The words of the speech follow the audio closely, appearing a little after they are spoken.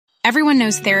Everyone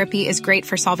knows therapy is great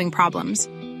for solving problems,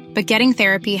 but getting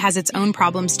therapy has its own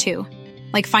problems too,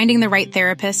 like finding the right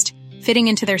therapist, fitting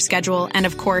into their schedule, and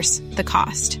of course, the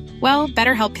cost. Well,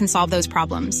 BetterHelp can solve those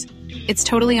problems. It's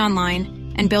totally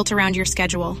online and built around your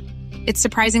schedule. It's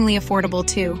surprisingly affordable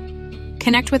too.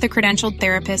 Connect with a credentialed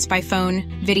therapist by phone,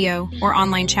 video, or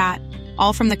online chat,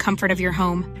 all from the comfort of your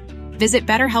home. Visit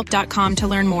BetterHelp.com to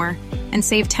learn more and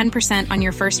save 10% on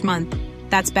your first month.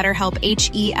 That's BetterHelp,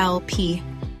 H-E-L-P.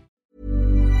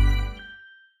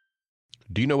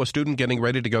 Do you know a student getting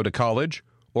ready to go to college?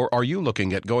 Or are you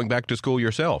looking at going back to school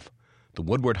yourself? The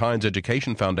Woodward Hines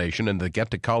Education Foundation and the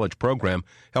Get to College program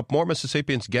help more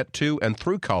Mississippians get to and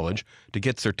through college to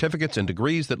get certificates and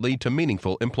degrees that lead to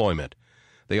meaningful employment.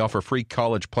 They offer free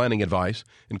college planning advice,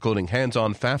 including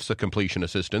hands-on FAFSA completion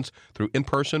assistance through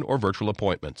in-person or virtual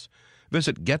appointments.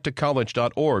 Visit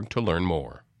gettocollege.org to learn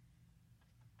more.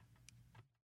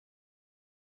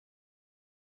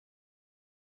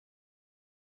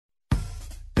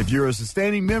 If you're a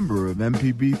sustaining member of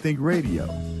MPB Think Radio,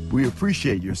 we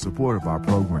appreciate your support of our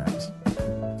programs.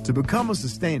 To become a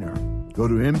sustainer, go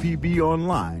to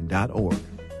mpbonline.org.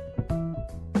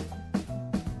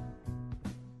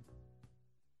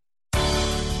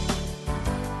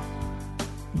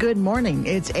 Good morning.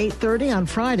 It's 8:30 on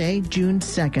Friday, June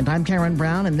 2nd. I'm Karen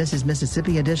Brown, and this is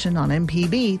Mississippi Edition on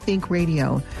MPB Think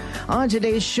Radio. On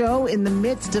today's show, in the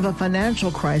midst of a financial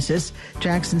crisis,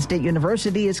 Jackson State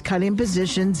University is cutting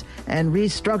positions and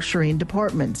restructuring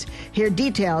departments. Hear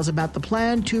details about the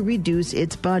plan to reduce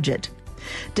its budget.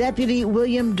 Deputy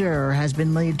William Durr has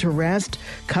been laid to rest.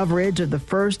 Coverage of the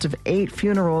first of 8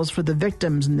 funerals for the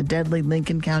victims in the deadly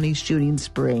Lincoln County shooting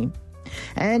spree.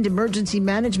 And emergency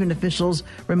management officials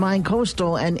remind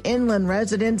coastal and inland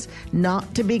residents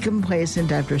not to be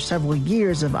complacent after several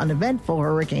years of uneventful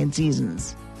hurricane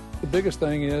seasons. The biggest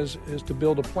thing is to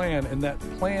build a plan, and that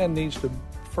plan needs to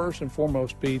first and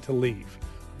foremost be to leave.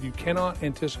 You cannot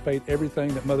anticipate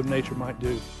everything that Mother Nature might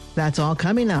do. That's all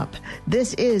coming up.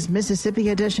 This is Mississippi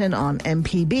Edition on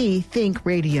MPB Think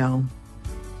Radio.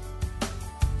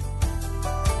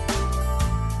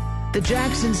 The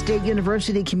Jackson State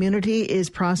University community is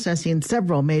processing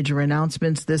several major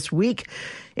announcements this week.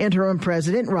 Interim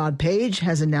President Rod Page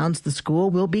has announced the school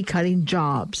will be cutting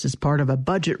jobs as part of a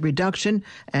budget reduction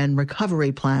and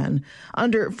recovery plan.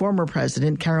 Under former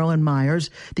President Carolyn Myers,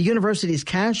 the university's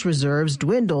cash reserves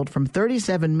dwindled from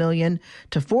 $37 million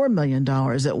to $4 million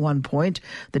at one point.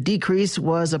 The decrease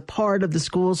was a part of the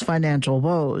school's financial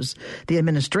woes. The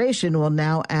administration will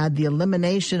now add the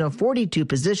elimination of 42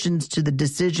 positions to the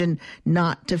decision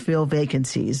not to fill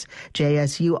vacancies.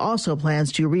 JSU also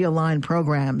plans to realign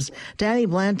programs. Danny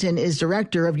Blanton is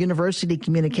director of university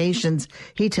communications.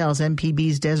 He tells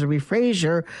MPB's Desiree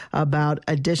Frazier about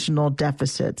additional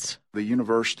deficits. The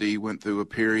university went through a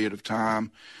period of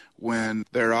time when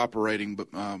their operating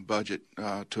budget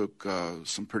took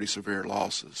some pretty severe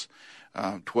losses.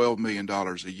 $12 million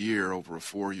a year over a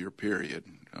 4-year period,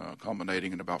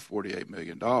 culminating in about $48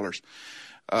 million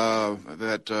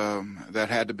that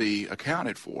had to be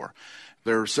accounted for.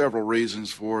 There are several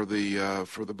reasons for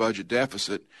the budget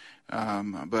deficit,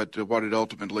 but what it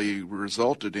ultimately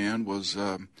resulted in was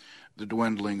the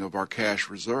dwindling of our cash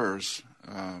reserves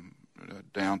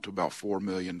down to about $4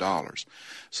 million.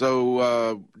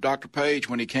 So Dr. Page,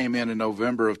 when he came in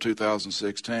November of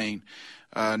 2016,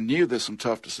 knew that some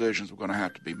tough decisions were going to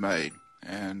have to be made,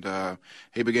 and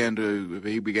he began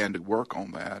to work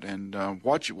on that. And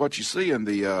what you see in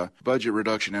the budget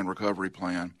reduction and recovery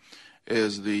plan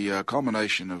is the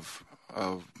culmination of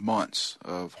months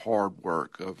of hard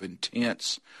work, of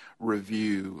intense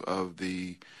review of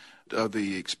the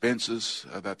expenses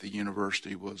that the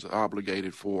university was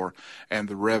obligated for, and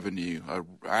the revenue, an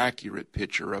accurate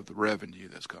picture of the revenue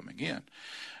that's coming in.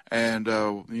 And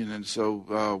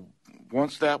so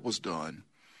once that was done,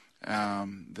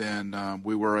 then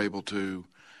we were able to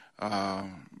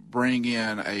bring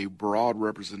in a broad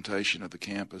representation of the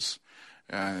campus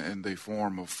in the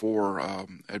form of 4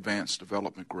 advanced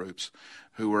development groups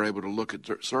who were able to look at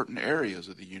certain areas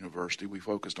of the university. We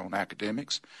focused on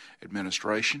academics,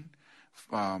 administration,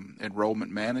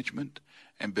 enrollment management,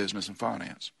 and business and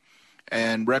finance.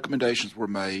 And recommendations were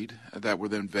made that were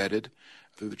then vetted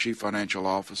through the chief financial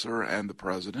officer and the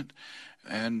president.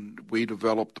 And we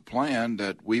developed a plan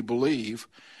that we believe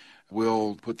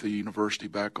will put the university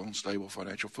back on stable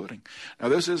financial footing. Now,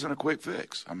 this isn't a quick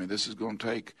fix. I mean, this is going to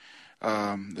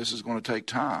take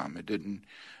time.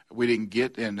 We didn't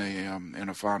get in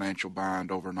a financial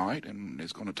bind overnight, and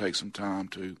it's going to take some time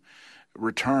to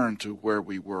return to where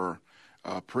we were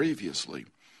previously.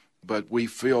 But we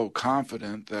feel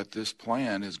confident that this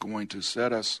plan is going to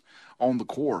set us on the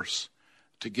course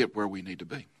to get where we need to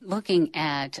be. Looking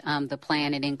at the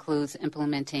plan, it includes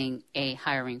implementing a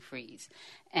hiring freeze.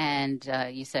 And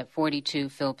you said 42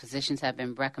 filled positions have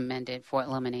been recommended for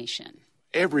elimination.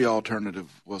 Every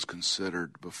alternative was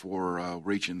considered before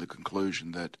reaching the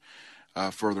conclusion that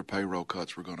further payroll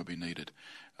cuts were going to be needed.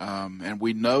 And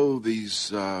we know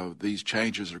these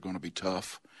changes are going to be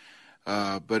tough.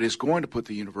 But it's going to put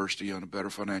the university in a better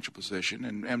financial position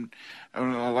and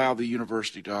allow the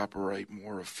university to operate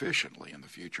more efficiently in the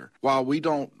future. While we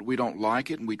don't like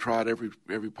it, and we tried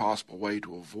every possible way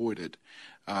to avoid it,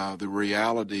 the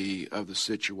reality of the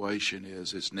situation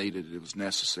is it's needed, it was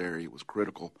necessary, it was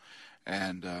critical,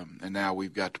 and now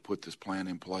we've got to put this plan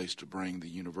in place to bring the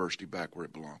university back where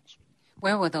it belongs.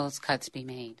 Where will those cuts be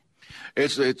made?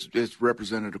 It's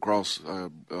represented across a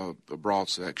broad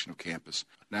section of campus.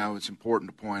 Now, it's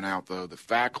important to point out, though,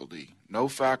 no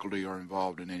faculty are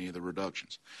involved in any of the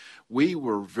reductions. We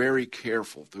were very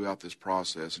careful throughout this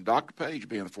process, and Dr. Page,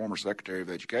 being the former Secretary of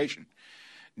Education,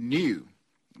 knew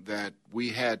that we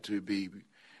had to be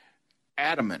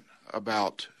adamant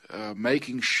about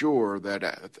making sure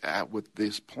that with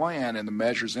this plan and the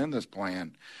measures in this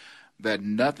plan, that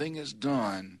nothing is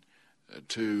done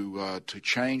to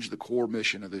change the core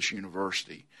mission of this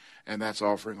university, and that's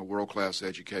offering a world-class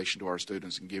education to our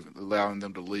students and allowing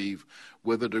them to leave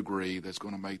with a degree that's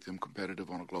going to make them competitive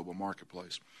on a global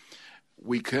marketplace.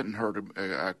 We couldn't hurt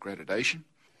accreditation.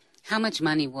 How much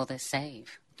money will this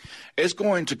save? It's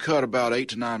going to cut about $8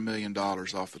 to $9 million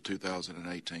off the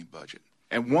 2018 budget.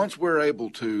 And once we're able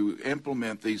to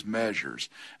implement these measures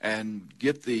and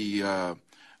get the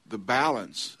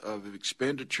balance of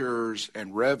expenditures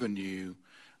and revenue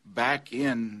back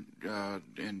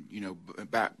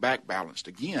back balanced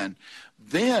again,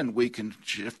 then we can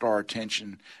shift our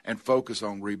attention and focus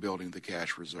on rebuilding the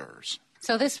cash reserves.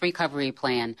 So this recovery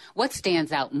plan, what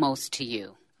stands out most to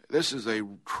you? This is a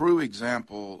true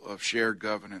example of shared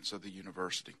governance of the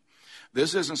university.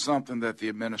 This isn't something that the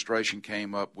administration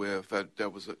came up with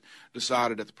that was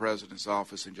decided at the president's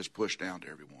office and just pushed down to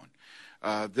everyone.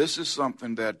 This is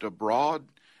something that a broad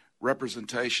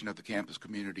representation of the campus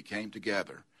community came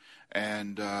together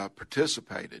and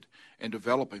participated in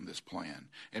developing this plan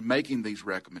and making these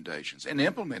recommendations and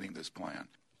implementing this plan.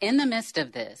 In the midst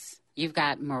of this, you've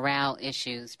got morale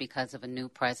issues because of a new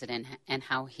president and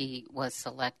how he was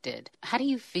selected. How do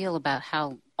you feel about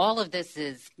how all of this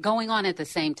is going on at the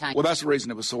same time? Well, that's the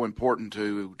reason it was so important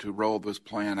to roll this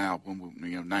plan out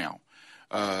now.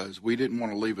 We didn't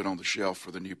want to leave it on the shelf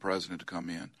for the new president to come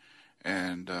in,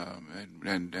 and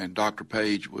Dr.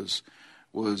 Page was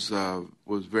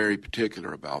very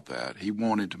particular about that. He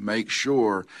wanted to make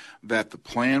sure that the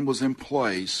plan was in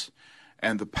place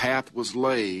and the path was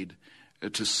laid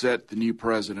to set the new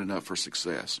president up for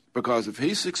success. Because if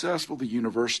he's successful, the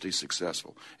university's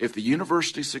successful. If the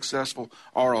university's successful,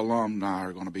 our alumni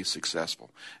are going to be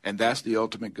successful. And that's the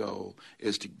ultimate goal,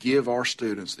 is to give our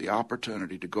students the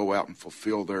opportunity to go out and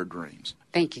fulfill their dreams.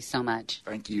 Thank you so much.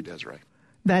 Thank you, Desiree.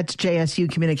 That's JSU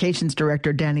Communications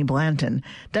Director Danny Blanton.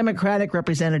 Democratic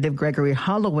Representative Gregory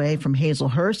Holloway from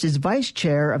Hazelhurst is vice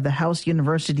chair of the House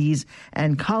Universities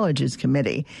and Colleges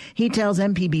Committee. He tells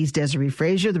MPB's Desiree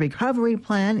Frazier the recovery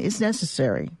plan is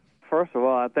necessary. First of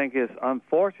all, I think it's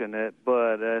unfortunate,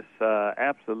 but it's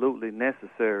absolutely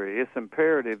necessary. It's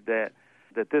imperative that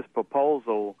this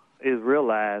proposal is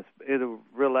realized. It'll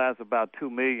realize about $2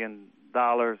 million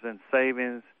in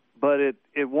savings, but it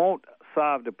won't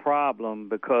solve the problem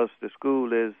because the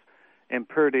school is in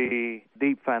pretty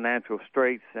deep financial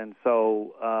straits, and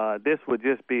so this would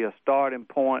just be a starting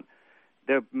point.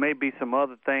 There may be some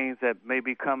other things that may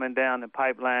be coming down the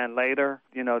pipeline later,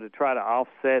 to try to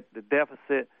offset the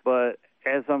deficit, but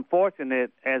as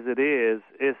unfortunate as it is,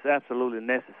 it's absolutely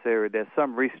necessary that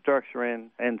some restructuring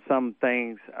and some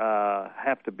things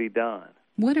have to be done.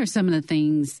 What are some of the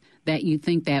things that you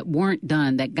think that weren't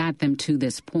done that got them to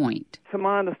this point? To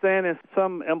my understanding,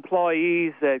 some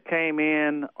employees that came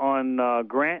in on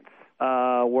grants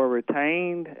were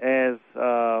retained as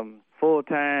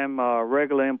full-time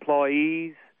regular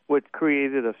employees, which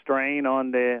created a strain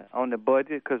on the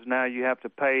budget because now you have to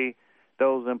pay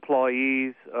those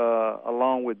employees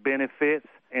along with benefits,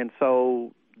 and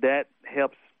so that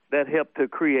helped to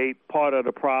create part of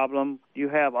the problem. You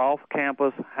have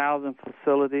off-campus housing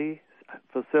facilities,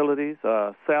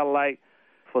 satellite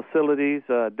facilities,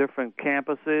 different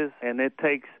campuses, and it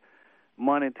takes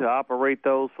money to operate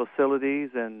those facilities,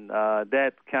 and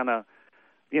that kind of,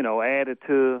 added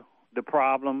to the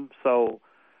problem. So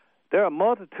there are a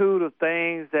multitude of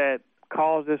things that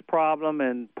caused this problem,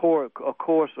 and poor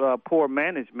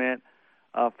management,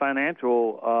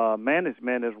 financial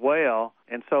management as well.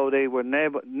 And so they were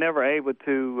never able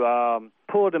to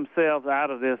pull themselves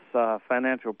out of this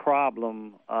financial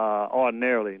problem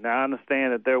ordinarily. Now, I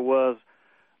understand that there was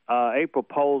a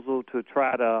proposal to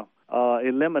try to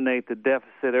eliminate the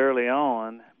deficit early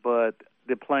on, but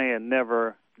the plan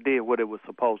never did what it was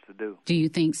supposed to do. Do you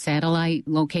think satellite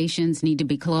locations need to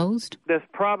be closed? That's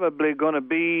probably going to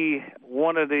be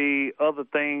one of the other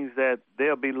things that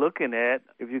they'll be looking at.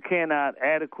 If you cannot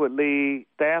adequately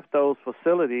staff those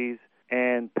facilities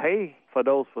and pay for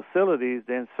those facilities,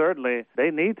 then certainly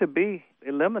they need to be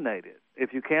eliminated.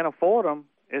 If you can't afford them,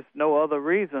 it's no other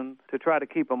reason to try to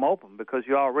keep them open, because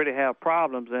you already have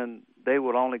problems and they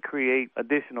will only create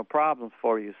additional problems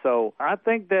for you. So I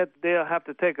think that they'll have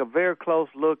to take a very close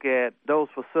look at those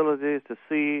facilities to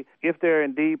see if they're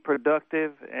indeed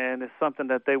productive and it's something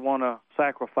that they want to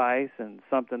sacrifice and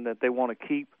something that they want to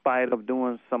keep in spite of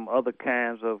doing some other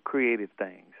kinds of creative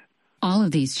things. All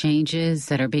of these changes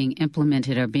that are being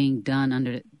implemented are being done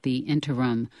under the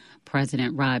interim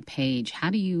President Rod Page. How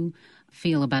do you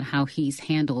feel about how he's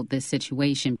handled this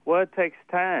situation? Well, it takes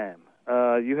time.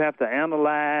 You have to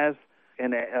analyze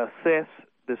and assess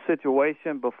the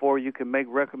situation before you can make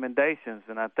recommendations.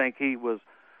 And I think he was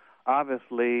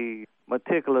obviously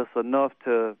meticulous enough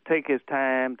to take his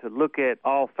time to look at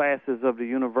all facets of the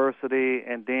university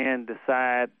and then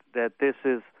decide that this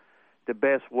is the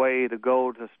best way to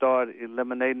go to start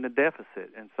eliminating the deficit.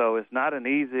 And so it's not an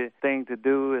easy thing to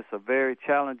do. It's a very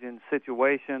challenging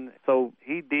situation. So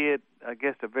he did, I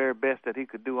guess, the very best that he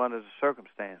could do under the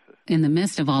circumstances. In the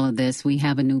midst of all of this, we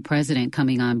have a new president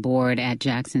coming on board at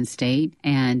Jackson State,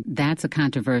 and that's a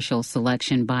controversial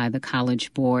selection by the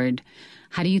College Board.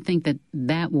 How do you think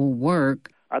that will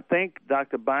work? I think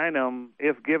Dr. Bynum,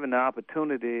 if given the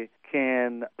opportunity,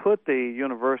 can put the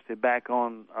university back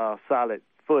on solid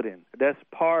footing. That's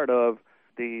part of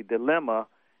the dilemma,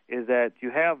 is that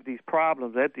you have these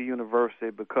problems at the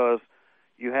university because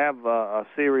you have a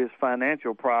serious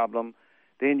financial problem.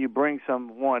 Then you bring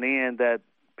someone in that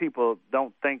people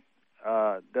don't think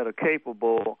that are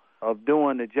capable of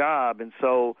doing the job. And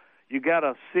so you got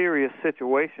a serious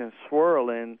situation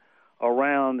swirling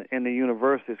around in the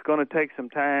university. It's going to take some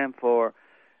time for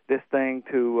this thing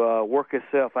to work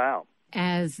itself out.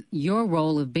 As your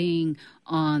role of being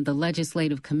on the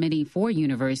legislative committee for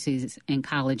universities and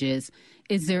colleges,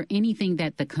 is there anything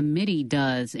that the committee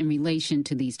does in relation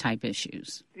to these type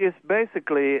issues? It's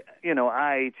basically,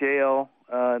 IHL,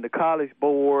 the College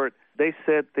Board. They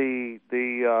set the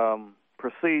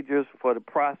procedures for the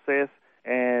process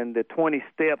and the 20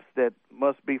 steps that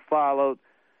must be followed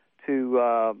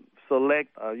to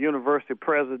select a university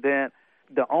president.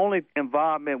 The only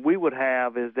involvement we would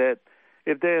have is that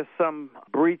if there's some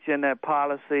breach in that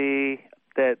policy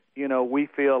that, we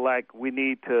feel like we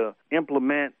need to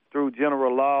implement through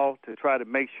general law to try to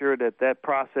make sure that that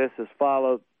process is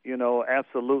followed,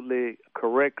 absolutely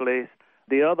correctly.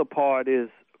 The other part is,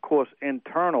 of course,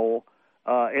 internal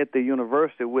at the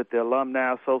university with the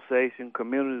Alumni Association,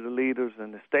 community leaders,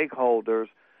 and the stakeholders.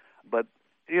 But,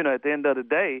 at the end of the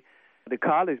day, the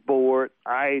College Board,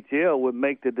 IHL, would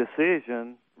make the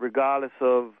decision regardless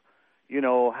of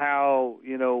how,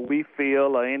 we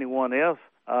feel or anyone else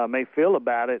may feel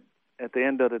about it. At the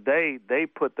end of the day, they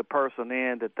put the person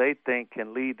in that they think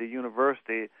can lead the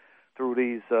university through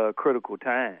these critical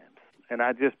times. And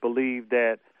I just believe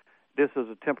that this is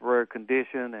a temporary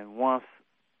condition, and once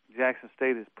Jackson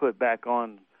State is put back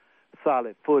on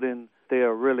solid footing, they'll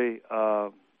really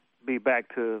be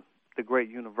back to the great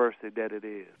university that it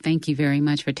is. Thank you very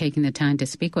much for taking the time to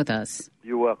speak with us.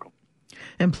 You're welcome.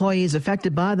 Employees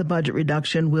affected by the budget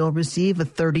reduction will receive a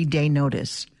 30-day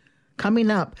notice.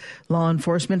 Coming up, law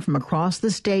enforcement from across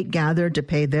the state gathered to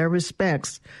pay their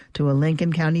respects to a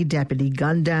Lincoln County deputy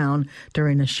gunned down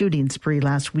during a shooting spree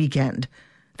last weekend.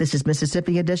 This is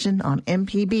Mississippi Edition on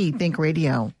MPB Think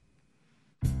Radio.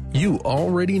 You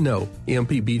already know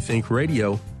MPB Think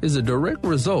Radio is a direct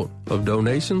result of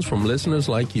donations from listeners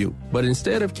like you. But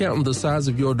instead of counting the size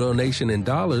of your donation in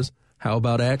dollars, how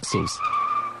about axles?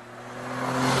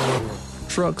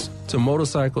 Trucks to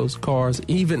motorcycles, cars,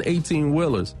 even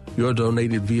 18-wheelers. Your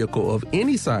donated vehicle of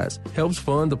any size helps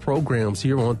fund the programs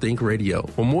here on Think Radio.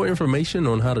 For more information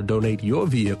on how to donate your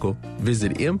vehicle,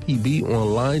 visit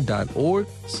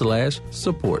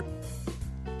mpbonline.org/support.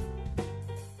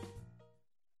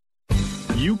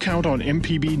 You count on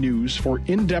MPB News for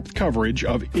in-depth coverage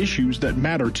of issues that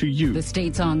matter to you. The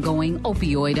state's ongoing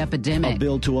opioid epidemic. A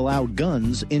bill to allow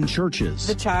guns in churches.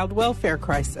 The child welfare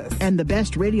crisis. And the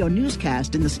best radio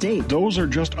newscast in the state. Those are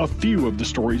just a few of the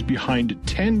stories behind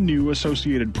 10 new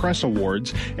Associated Press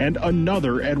awards and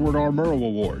another Edward R. Murrow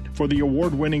Award. For the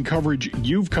award-winning coverage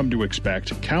you've come to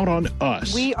expect, count on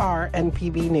us. We are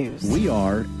MPB News. We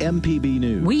are MPB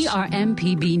News. We are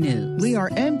MPB News. We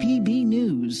are MPB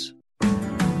News.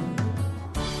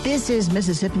 This is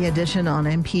Mississippi Edition on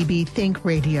MPB Think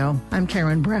Radio. I'm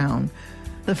Karen Brown.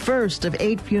 The first of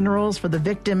 8 funerals for the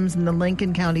victims in the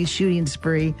Lincoln County shooting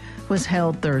spree was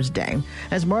held Thursday.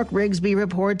 As Mark Rigsby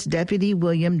reports, Deputy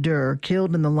William Durr,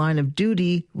 killed in the line of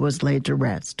duty, was laid to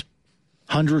rest.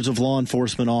 Hundreds of law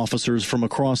enforcement officers from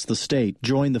across the state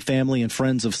joined the family and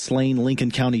friends of slain Lincoln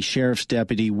County Sheriff's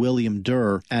Deputy William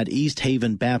Durr at East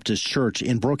Haven Baptist Church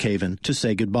in Brookhaven to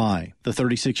say goodbye. The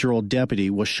 36-year-old deputy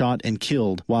was shot and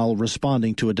killed while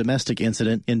responding to a domestic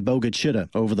incident in Bogue Chitto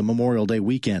over the Memorial Day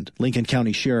weekend. Lincoln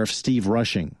County Sheriff Steve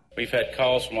Rushing. We've had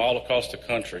calls from all across the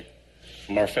country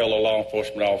from our fellow law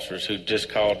enforcement officers who just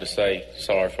called to say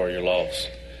sorry for your loss.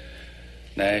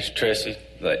 Nash, Tracy,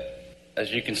 as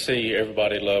you can see,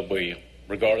 everybody loved William,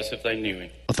 regardless if they knew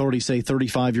him. Authorities say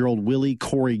 35-year-old Willie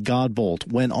Corey Godbolt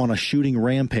went on a shooting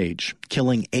rampage,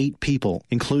 killing 8 people,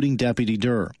 including Deputy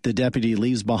Durr. The deputy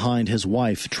leaves behind his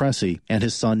wife, Tressie, and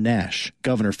his son, Nash.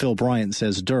 Governor Phil Bryant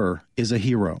says Durr is a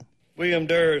hero. William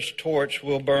Durr's torch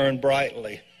will burn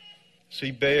brightly as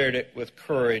he bared it with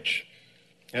courage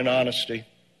and honesty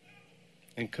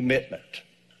and commitment.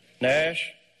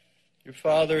 Nash, your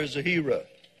father is a hero.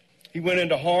 He went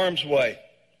into harm's way,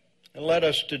 and let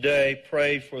us today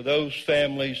pray for those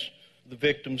families, the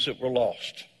victims that were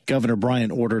lost. Governor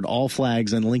Bryant ordered all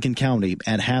flags in Lincoln County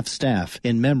at half-staff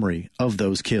in memory of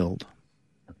those killed.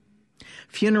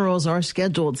 Funerals are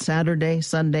scheduled Saturday,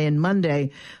 Sunday, and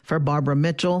Monday for Barbara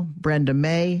Mitchell, Brenda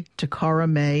May, Takara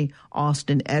May,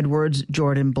 Austin Edwards,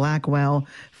 Jordan Blackwell,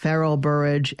 Farrell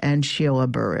Burridge, and Sheila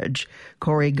Burridge.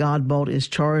 Corey Godbolt is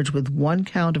charged with 1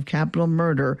 count of capital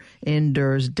murder in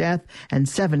Durr's death and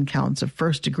 7 counts of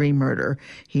first-degree murder.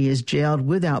 He is jailed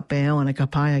without bail in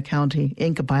Copiah County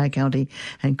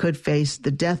and could face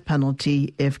the death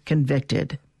penalty if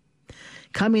convicted.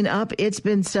 Coming up, it's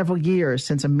been several years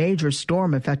since a major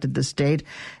storm affected the state,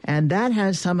 and that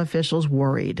has some officials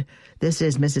worried. This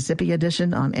is Mississippi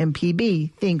Edition on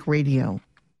MPB Think Radio.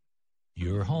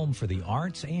 Your home for the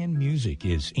arts and music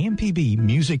is MPB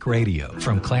Music Radio.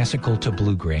 From classical to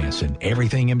bluegrass and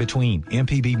everything in between,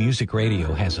 MPB Music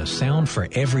Radio has a sound for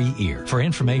every ear. For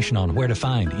information on where to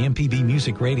find MPB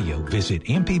Music Radio, visit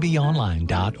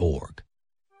mpbonline.org.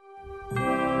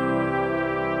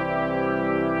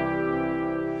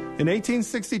 In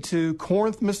 1862,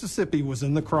 Corinth, Mississippi was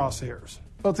in the crosshairs.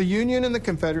 Both the Union and the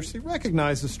Confederacy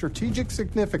recognized the strategic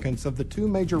significance of the 2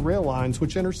 major rail lines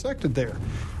which intersected there.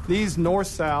 These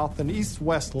north-south and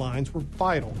east-west lines were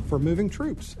vital for moving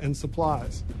troops and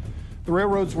supplies. The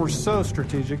railroads were so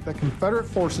strategic that Confederate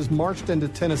forces marched into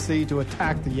Tennessee to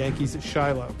attack the Yankees at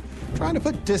Shiloh, trying to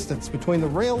put distance between the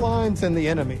rail lines and the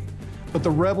enemy. But the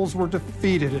rebels were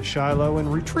defeated at Shiloh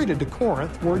and retreated to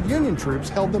Corinth, where Union troops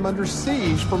held them under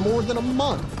siege for more than a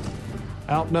month.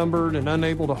 Outnumbered and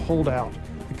unable to hold out,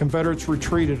 the Confederates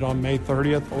retreated on May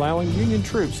 30th, allowing Union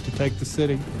troops to take the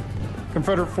city.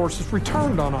 Confederate forces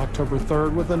returned on October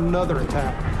 3rd with another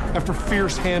attack. After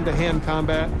fierce hand-to-hand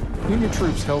combat, Union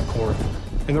troops held Corinth,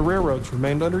 and the railroads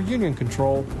remained under Union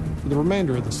control for the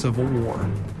remainder of the Civil War.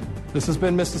 This has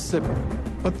been Mississippi,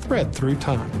 a thread through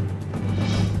time.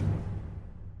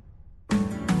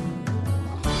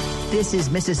 This is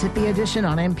Mississippi Edition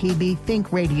on MPB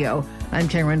Think Radio. I'm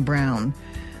Karen Brown.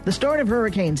 The start of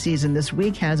hurricane season this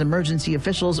week has emergency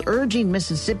officials urging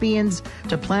Mississippians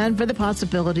to plan for the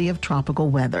possibility of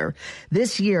tropical weather.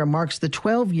 This year marks the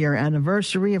 12-year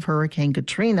anniversary of Hurricane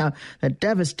Katrina that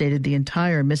devastated the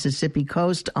entire Mississippi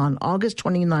coast on August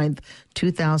 29th,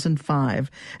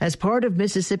 2005. As part of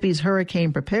Mississippi's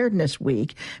Hurricane Preparedness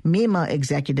Week, MEMA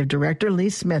Executive Director Lee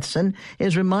Smithson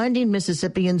is reminding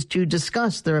Mississippians to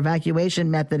discuss their evacuation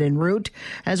method en route,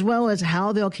 as well as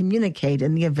how they'll communicate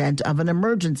in the event of an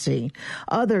emergency.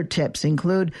 Other tips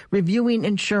include reviewing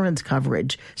insurance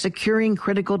coverage, securing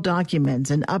critical documents,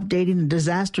 and updating a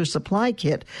disaster supply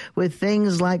kit with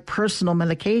things like personal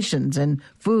medications and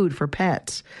food for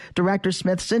pets. Director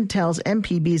Smithson tells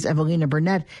MPB's Evelina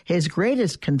Burnett his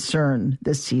greatest concern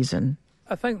this season.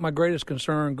 I think my greatest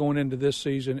concern going into this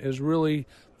season is really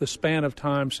the span of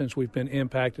time since we've been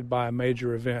impacted by a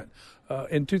major event.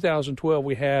 In 2012,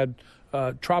 we had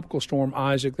Tropical Storm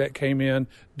Isaac that came in,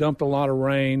 dumped a lot of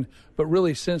rain, but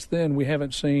really since then we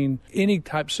haven't seen any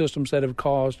type systems that have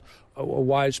caused a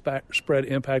widespread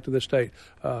impact to the state.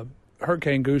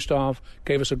 Hurricane Gustav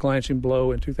gave us a glancing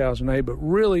blow in 2008, but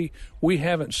really we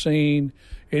haven't seen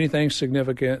anything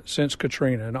significant since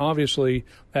Katrina, and obviously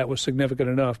that was significant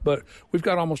enough. But we've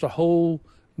got almost a whole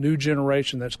new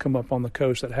generation that's come up on the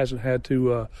coast that hasn't had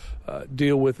to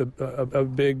deal with a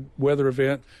big weather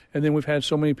event. And then we've had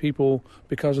so many people,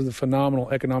 because of the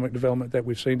phenomenal economic development that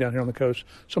we've seen down here on the coast,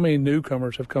 so many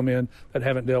newcomers have come in that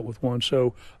haven't dealt with one.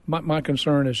 So my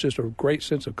concern is just a great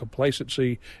sense of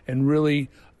complacency and really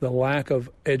the lack of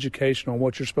education on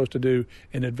what you're supposed to do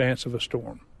in advance of a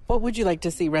storm. What would you like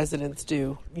to see residents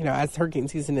do, as hurricane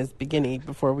season is beginning,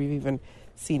 before we've even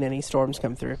seen any storms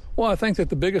come through? Well, I think that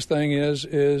the biggest thing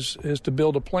is to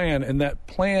build a plan, and that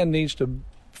plan needs to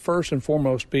first and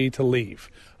foremost be to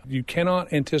leave. You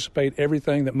cannot anticipate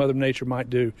everything that Mother Nature might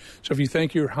do. So if you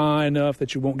think you're high enough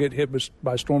that you won't get hit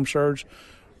by storm surge,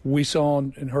 we saw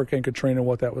in Hurricane Katrina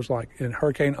what that was like. In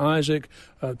Hurricane Isaac,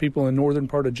 people in northern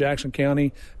part of Jackson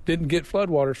County didn't get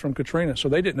floodwaters from Katrina, so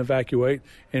they didn't evacuate,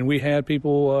 and we had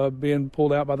people being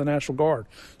pulled out by the National Guard.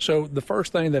 So the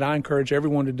first thing that I encourage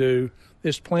everyone to do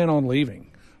is plan on leaving.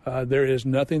 There is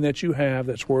nothing that you have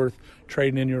that's worth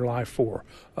trading in your life for.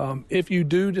 If you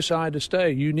do decide to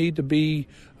stay, you need to be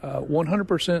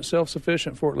 100%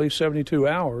 self-sufficient for at least 72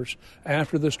 hours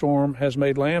after the storm has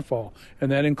made landfall.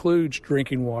 And that includes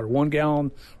drinking water, 1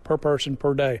 gallon per person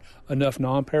per day, enough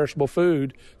non-perishable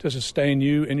food to sustain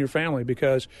you and your family.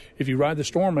 Because if you ride the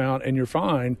storm out and you're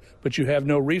fine, but you have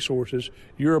no resources,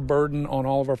 you're a burden on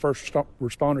all of our first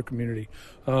responder community.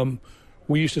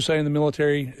 We used to say in the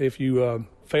military, if you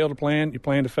fail to plan, you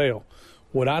plan to fail.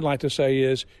 What I'd like to say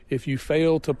is if you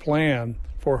fail to plan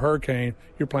for a hurricane,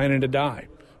 you're planning to die,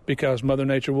 because Mother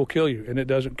Nature will kill you, and it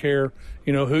doesn't care,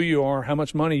 who you are, how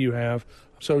much money you have.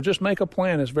 So just make a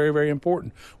plan. It's very, very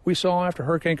important. We saw after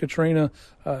Hurricane Katrina,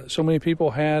 so many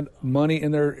people had money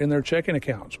in their checking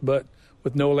accounts, but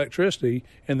with no electricity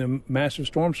and the massive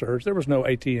storm surge, there was no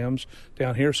ATMs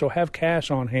down here. So have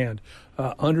cash on hand.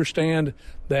 Understand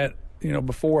that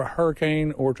before a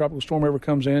hurricane or a tropical storm ever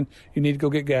comes in, you need to go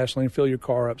get gasoline, fill your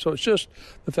car up. So it's just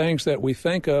the things that we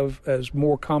think of as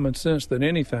more common sense than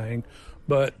anything.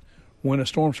 But when a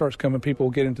storm starts coming, people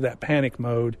get into that panic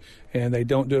mode, and they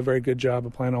don't do a very good job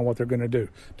of planning on what they're going to do.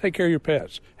 Take care of your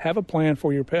pets. Have a plan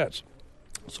for your pets.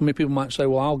 So many people might say,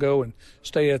 well, I'll go and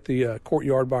stay at the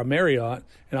Courtyard by Marriott,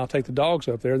 and I'll take the dogs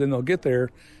up there. Then they'll get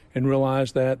there and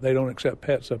realize that they don't accept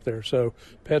pets up there. So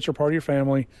pets are part of your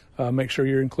family. Make sure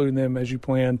you're including them as you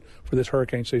plan for this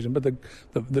hurricane season. But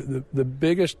the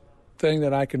biggest thing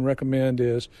that I can recommend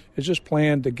is just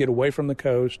plan to get away from the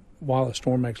coast while the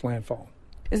storm makes landfall.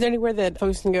 Is there anywhere that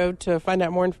folks can go to find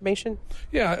out more information?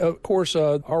 Yeah, of course,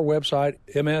 our website,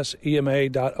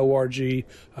 msema.org,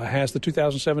 has the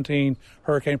 2017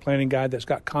 Hurricane Planning Guide that's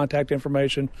got contact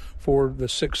information for the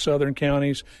 6 southern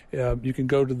counties. You can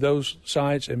go to those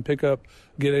sites and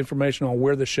get information on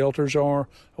where the shelters are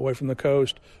away from the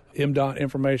coast, MDOT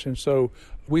information. So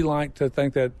we like to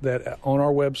think that on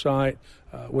our website,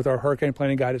 with our Hurricane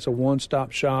Planning Guide, it's a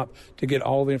one-stop shop to get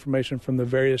all the information from the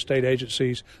various state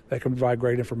agencies that can provide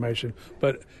great information.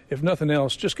 But if nothing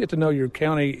else, just get to know your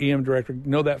county EM director,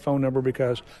 know that phone number,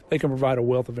 because they can provide a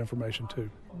wealth of information too.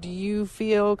 Do you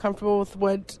feel comfortable with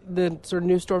what the sort of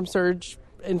new storm surge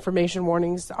information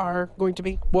warnings are going to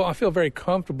be? Well, I feel very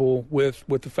comfortable with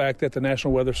the fact that the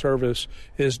National Weather Service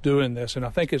is doing this, and I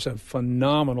think it's a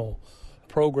phenomenal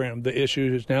program. The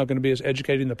issue is now going to be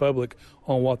educating the public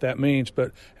on what that means.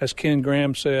 But as Ken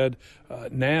Graham said,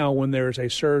 now when there is a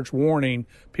surge warning,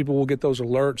 people will get those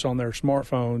alerts on their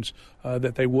smartphones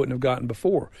that they wouldn't have gotten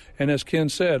before. And as Ken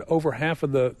said, over half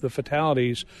of the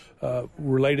fatalities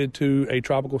related to a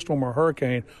tropical storm or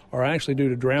hurricane are actually due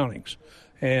to drownings.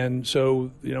 And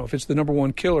so, if it's the number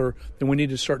one killer, then we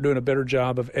need to start doing a better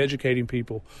job of educating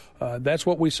people. That's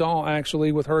what we saw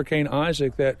actually with Hurricane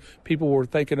Isaac, that people were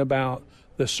thinking about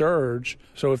the surge.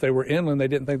 So if they were inland, they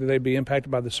didn't think that they'd be impacted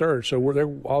by the surge. So they're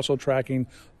also tracking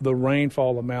the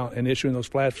rainfall amount and issuing those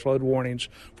flash flood warnings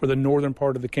for the northern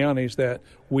part of the counties that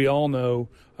we all know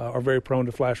are very prone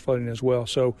to flash flooding as well.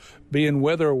 So being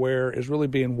weather aware is really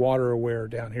being water aware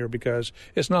down here, because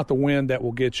it's not the wind that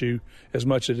will get you as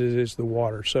much as it is the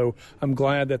water. So I'm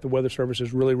glad that the Weather Service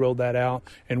has really rolled that out,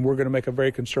 and we're going to make a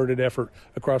very concerted effort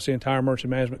across the entire emergency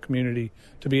management community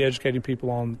to be educating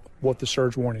people on what the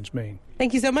surge warnings mean.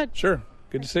 Thank you so much. Sure.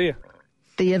 Good to see you.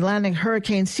 The Atlantic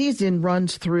hurricane season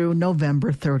runs through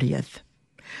November 30th.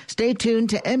 Stay tuned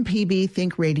to MPB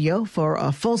Think Radio for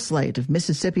a full slate of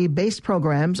Mississippi-based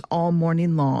programs all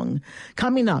morning long.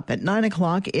 Coming up at 9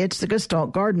 o'clock, it's the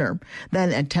Gestalt Gardener.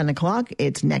 Then at 10 o'clock,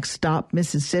 it's Next Stop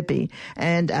Mississippi.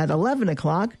 And at 11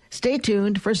 o'clock, stay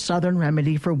tuned for Southern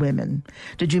Remedy for Women.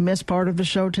 Did you miss part of the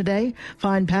show today?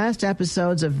 Find past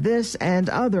episodes of this and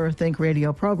other Think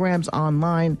Radio programs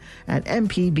online at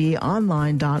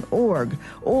mpbonline.org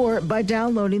or by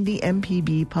downloading the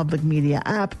MPB Public Media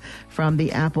app from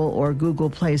the Apple or Google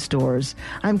Play stores.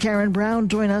 I'm Karen Brown.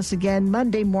 Join us again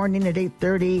Monday morning at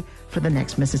 8:30 for the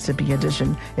next Mississippi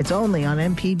edition. It's only on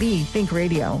MPB Think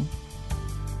Radio.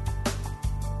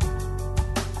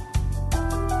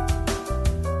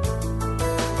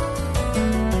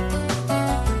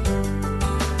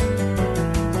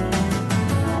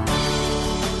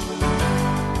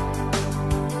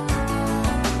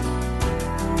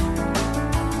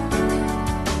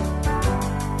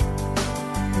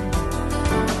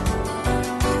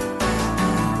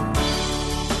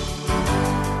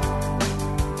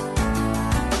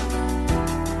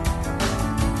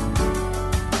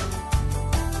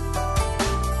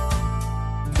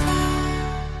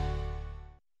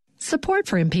 Support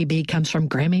for MPB comes from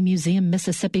Grammy Museum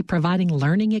Mississippi, providing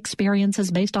learning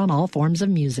experiences based on all forms of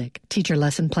music. Teacher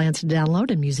lesson plans to download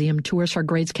and museum tours for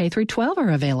grades K through 12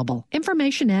 are available.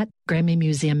 Information at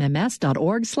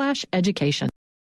GrammyMuseumMS.org/education.